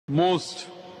most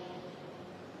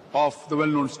of the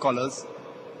well-known scholars,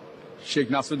 Sheikh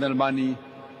Nasruddin Albani,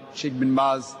 Sheikh bin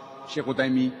Baz, Sheikh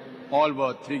Uthaymeen, all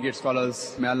were three great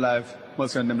scholars, may Allah have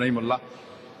mercy on them, rahimullah,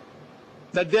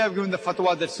 that they have given the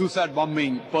fatwa that suicide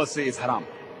bombing per se is haram.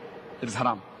 It is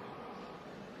haram.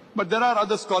 But there are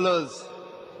other scholars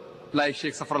like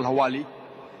Sheikh Safar al-Hawali,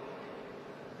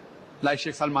 like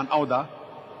Sheikh Salman Auda.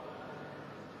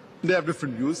 They have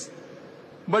different views.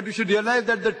 But you should realize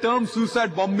that the term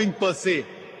suicide bombing per se,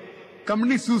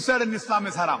 committing suicide in Islam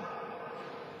is haram.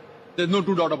 There's no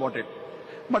two doubt about it.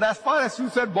 But as far as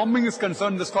suicide bombing is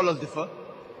concerned, the scholars differ.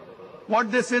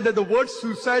 What they say that the word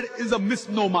suicide is a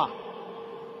misnomer.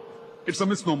 It's a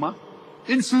misnomer.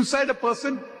 In suicide, a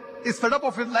person is fed up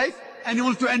of his life and he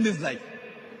wants to end his life.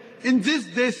 In this,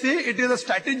 they say it is a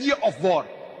strategy of war.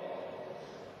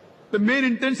 The main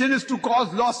intention is to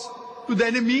cause loss to the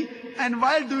enemy, and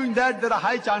while doing that, there are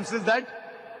high chances that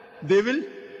they will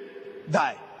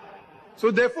die.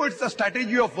 So therefore, it's a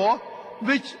strategy of war,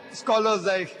 which scholars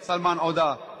like Salman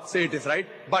Auda say it is right.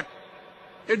 But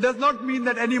it does not mean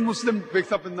that any Muslim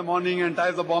wakes up in the morning and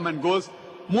ties a bomb and goes.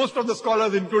 Most of the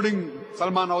scholars, including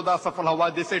Salman Auda, Safar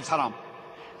al-Hawali, they say it's haram.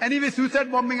 Anyway,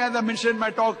 suicide bombing, as I mentioned in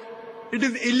my talk, it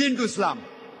is alien to Islam.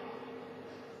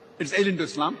 It's alien to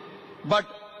Islam. But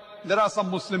there are some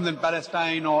Muslims in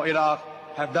Palestine or Iraq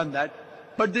have done that.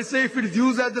 But they say if it is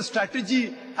used as a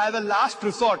strategy, as a last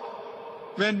resort,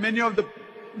 when many of the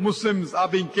Muslims are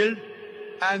being killed,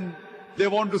 and they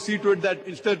want to see to it that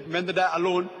instead, when they die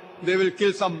alone, they will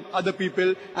kill some other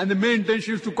people, and the main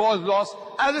intention is to cause loss.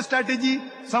 As a strategy,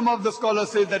 some of the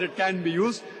scholars say that it can be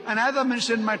used. And as I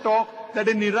mentioned in my talk, that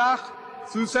in Iraq,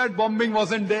 suicide bombing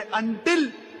wasn't there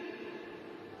until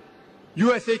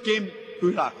USA came to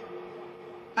Iraq.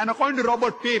 And according to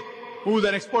Robert Pape, who is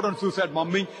an expert on suicide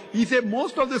bombing, he said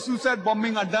most of the suicide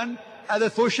bombing are done as a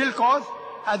social cause,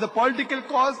 as a political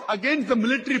cause against the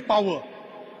military power,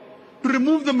 to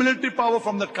remove the military power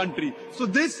from that country. So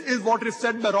this is what is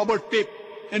said by Robert Pape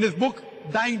in his book,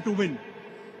 Dying to Win.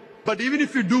 But even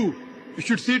if you do, you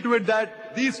should see to it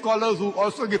that these scholars who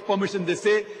also give permission, they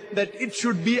say that it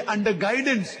should be under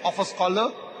guidance of a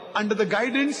scholar, under the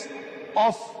guidance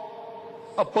of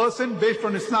a person based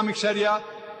on Islamic Sharia.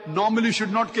 Normally you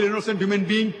should not kill innocent human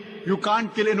being. You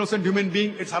can't kill innocent human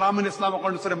being. It's haram in Islam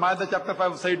according to Surah Ma'idah chapter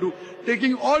 5 verse 2.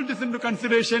 Taking all this into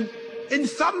consideration, in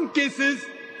some cases,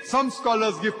 some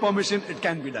scholars give permission, it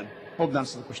can be done. Hope that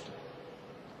answers the question.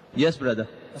 Yes, brother.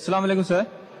 Assalamu alaikum, sir.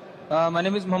 My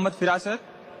name is Muhammad Firasat.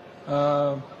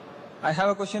 I have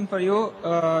a question for you.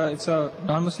 It's a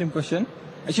non-Muslim question.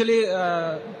 Actually,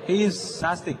 he is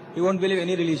Nastic. He won't believe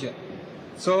any religion.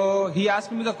 So he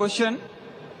asked me the question,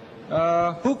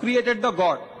 who created the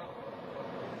God?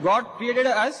 God created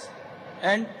us,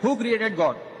 and who created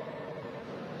God?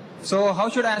 So how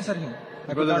should I answer him?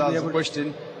 Brother asked the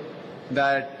question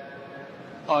that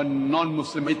a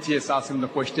non-Muslim atheist asked him the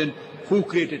question, who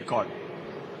created God?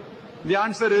 The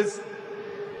answer is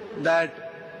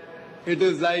that it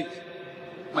is like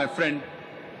my friend,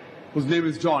 whose name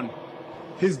is John.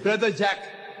 His brother Jack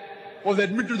was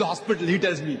admitted to the hospital, he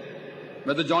tells me.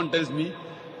 Brother John tells me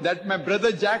that my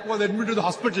brother Jack was admitted to the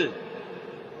hospital.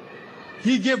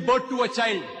 He gave birth to a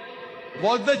child.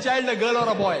 Was the child a girl or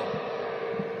a boy?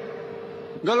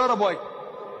 Girl or a boy?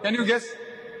 Can you guess?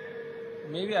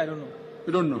 Maybe, I don't know.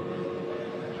 You don't know.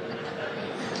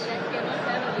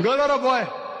 Girl or a boy?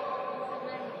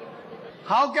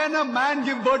 How can a man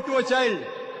give birth to a child?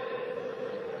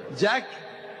 Jack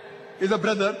is a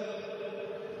brother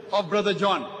of brother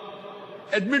John.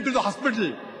 Admitted to the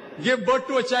hospital. Gave birth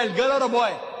to a child. Girl or a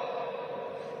boy?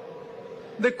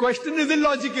 The question is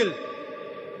illogical.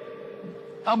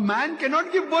 A man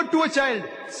cannot give birth to a child.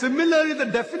 Similarly, the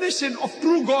definition of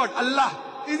true God,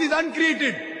 Allah, is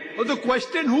uncreated. But the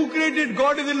question who created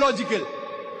God is illogical.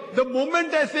 The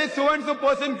moment I say so and so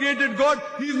person created God,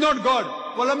 he is not God.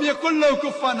 وَلَمْ يَكُنْ لَهُ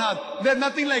كُفُوًا أَحَدٌ. There is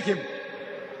nothing like him.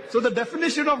 So the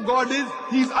definition of God is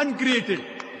he is uncreated.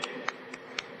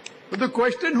 But the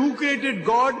question who created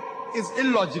God is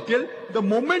illogical. The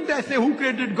moment I say who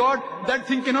created God, that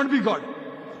thing cannot be God.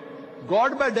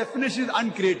 God by definition is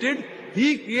uncreated.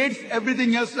 He creates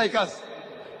everything else like us.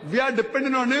 We are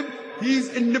dependent on him. He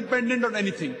is independent of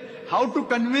anything. How to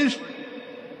convince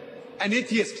an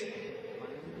atheist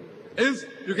is,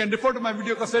 you can refer to my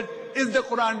video cassette, is the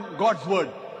Quran God's word?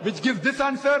 Which gives this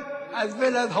answer, as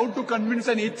well as how to convince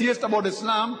an atheist about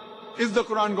Islam. Is the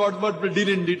Quran God's word? Will deal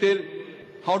in detail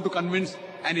how to convince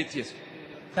an atheist.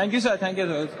 Thank you, sir. Thank you,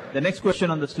 sir. The next question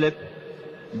on the slip.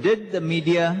 Did the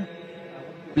media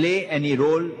play any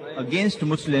role against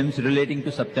Muslims relating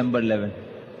to September 11?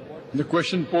 The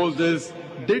question posed is,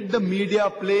 did the media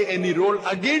play any role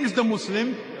against the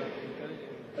Muslim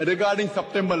regarding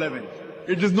September 11th?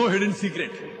 It is no hidden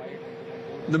secret.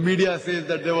 The media says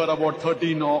that there were about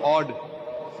 13 or odd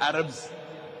Arabs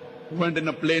who went in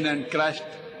a plane and crashed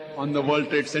on the World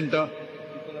Trade Center.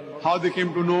 How they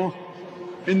came to know?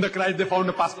 In the crash they found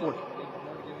a passport.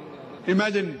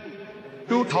 Imagine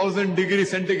 2000 degrees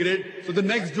centigrade. So the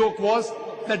next joke was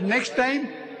that next time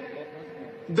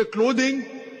the clothing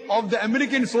of the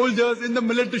American soldiers in the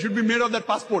military should be made of that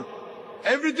passport.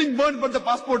 Everything burns but the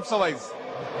passport survives.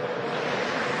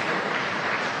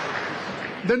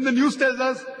 Then the news tells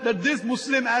us that this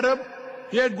Muslim Arab,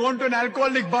 he had gone to an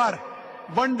alcoholic bar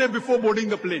one day before boarding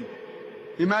the plane.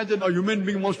 Imagine a human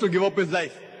being wants to give up his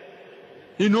life.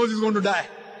 He knows he's going to die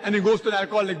and he goes to an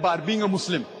alcoholic bar, being a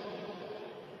Muslim.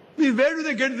 I mean, where do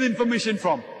they get the information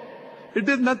from? It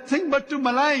is nothing but to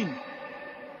malign.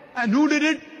 And who did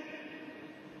it?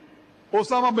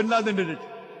 Osama bin Laden did it.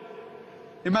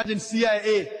 Imagine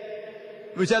CIA,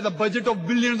 which has a budget of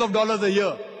billions of dollars a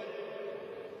year.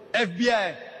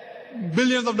 FBI,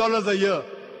 billions of dollars a year.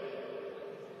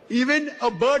 Even a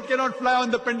bird cannot fly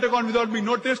on the Pentagon without being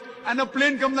noticed, and a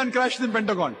plane comes and crashes in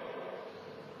Pentagon.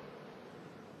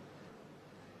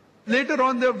 Later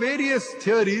on, there are various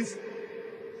theories.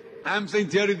 I am saying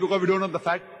theories because we don't know the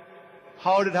fact.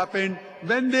 How it happened.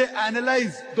 When they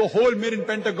analyze the hole made in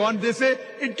Pentagon, they say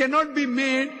it cannot be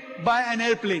made by an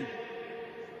airplane.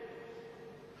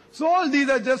 So all these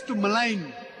are just to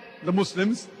malign the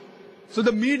Muslims. So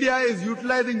the media is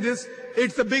utilizing this.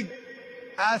 It's a big,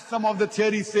 as some of the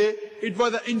theories say, it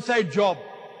was an inside job.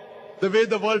 The way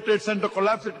the World Trade Center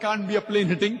collapsed, it can't be a plane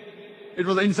hitting. It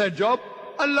was an inside job.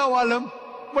 Allahu Alam.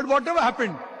 But whatever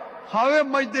happened, however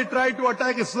much they tried to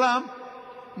attack Islam,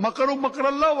 Makaru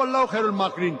makarallah wallahu khairul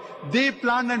makirin. They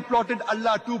planned and plotted,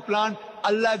 Allah to plan.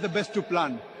 Allah is the best to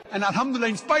plan. And alhamdulillah,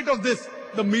 in spite of this,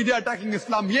 the media attacking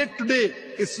Islam, yet today,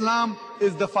 Islam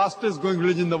is the fastest growing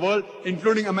religion in the world,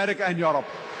 including America and Europe.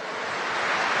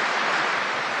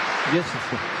 Yes,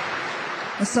 sister.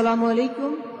 Assalamu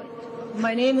alaikum.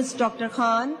 My name is Dr.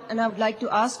 Khan, and I would like to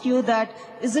ask you that,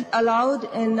 is it allowed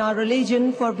in our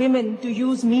religion for women to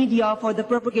use media for the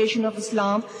propagation of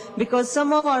Islam? Because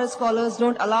some of our scholars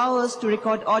don't allow us to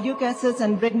record audio cassettes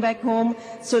and bring back home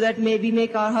so that maybe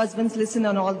make our husbands listen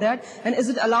and all that. And is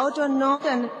it allowed or not?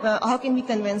 And how can we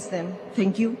convince them?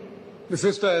 Thank you. The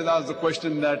sister has asked the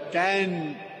question that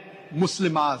can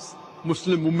Muslimas,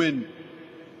 Muslim women,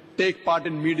 take part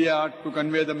in media to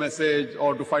convey the message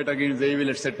or to fight against the evil,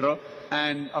 etc.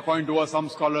 And according to us, some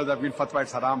scholars have been fatwa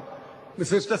it's haram. The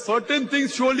sister, certain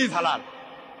things surely is halal.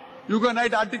 You can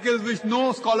write articles which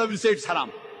no scholar will say it's haram.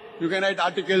 You can write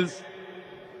articles,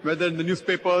 whether in the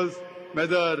newspapers,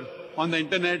 whether on the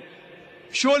internet.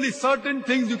 Surely certain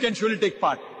things you can surely take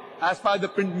part, as far as the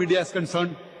print media is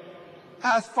concerned.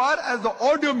 As far as the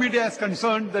audio media is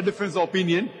concerned, the difference of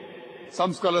opinion.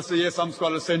 Some scholars say yes, some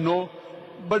scholars say no.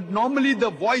 But normally the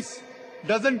voice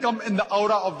doesn't come in the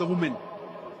aura of the woman.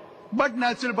 But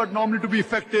natural, but normally to be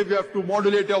effective, you have to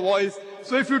modulate your voice.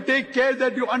 So if you take care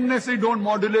that you unnecessarily don't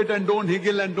modulate and don't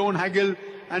higgle and don't haggle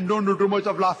and don't do too much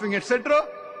of laughing, etc.,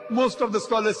 most of the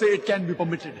scholars say it can be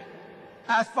permitted.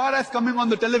 As far as coming on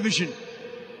the television,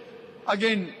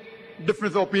 again,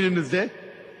 difference of opinion is there,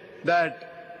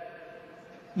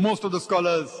 that most of the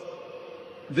scholars,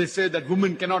 they say that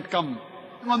women cannot come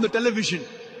on the television.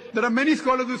 There are many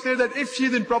scholars who say that if she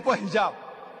is in proper hijab,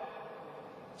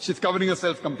 she's covering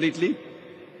herself completely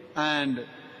and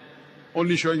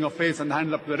only showing her face and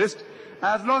hand up to the wrist,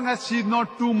 as long as she's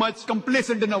not too much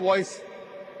complacent in her voice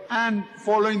and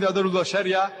following the other rules of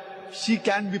Sharia, she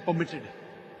can be permitted.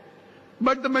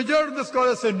 But the majority of the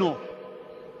scholars say no.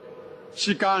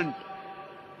 She can't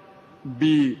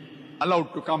be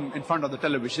allowed to come in front of the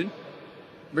television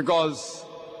because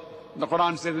the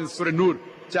Quran says in Surah Nur,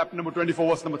 chapter number 24,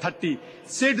 verse number 30,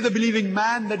 say to the believing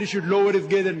man that he should lower his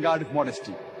gaze and guard his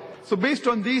modesty. So based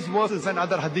on these verses and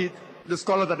other hadith, the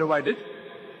scholars are divided.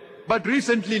 But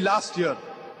recently, last year,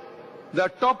 the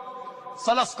top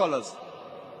Salah scholars,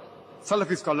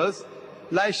 Salafi scholars,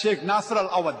 like Sheikh Nasr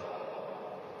al-Awad,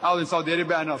 I was in Saudi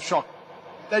Arabia and I was shocked,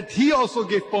 that he also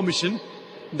gave permission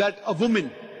that a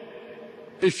woman,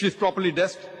 if she's properly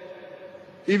dressed,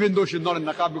 even though she's not in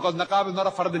niqab, because niqab is not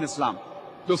a fard in Islam.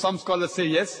 Though some scholars say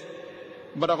yes,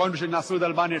 but according to Sheikh Nasr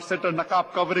al-Albani, etc.,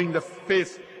 niqab covering the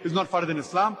face is not fard in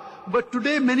Islam. But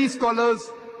today many scholars,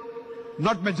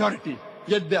 not majority,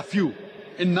 yet there are few.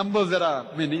 In numbers there are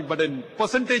many, but in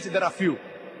percentage there are few.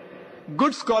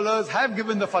 Good scholars have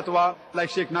given the fatwa, like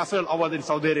Sheikh Nasr al-Awad in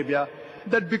Saudi Arabia,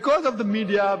 that because of the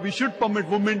media, we should permit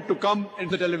women to come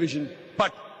into the television.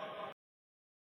 But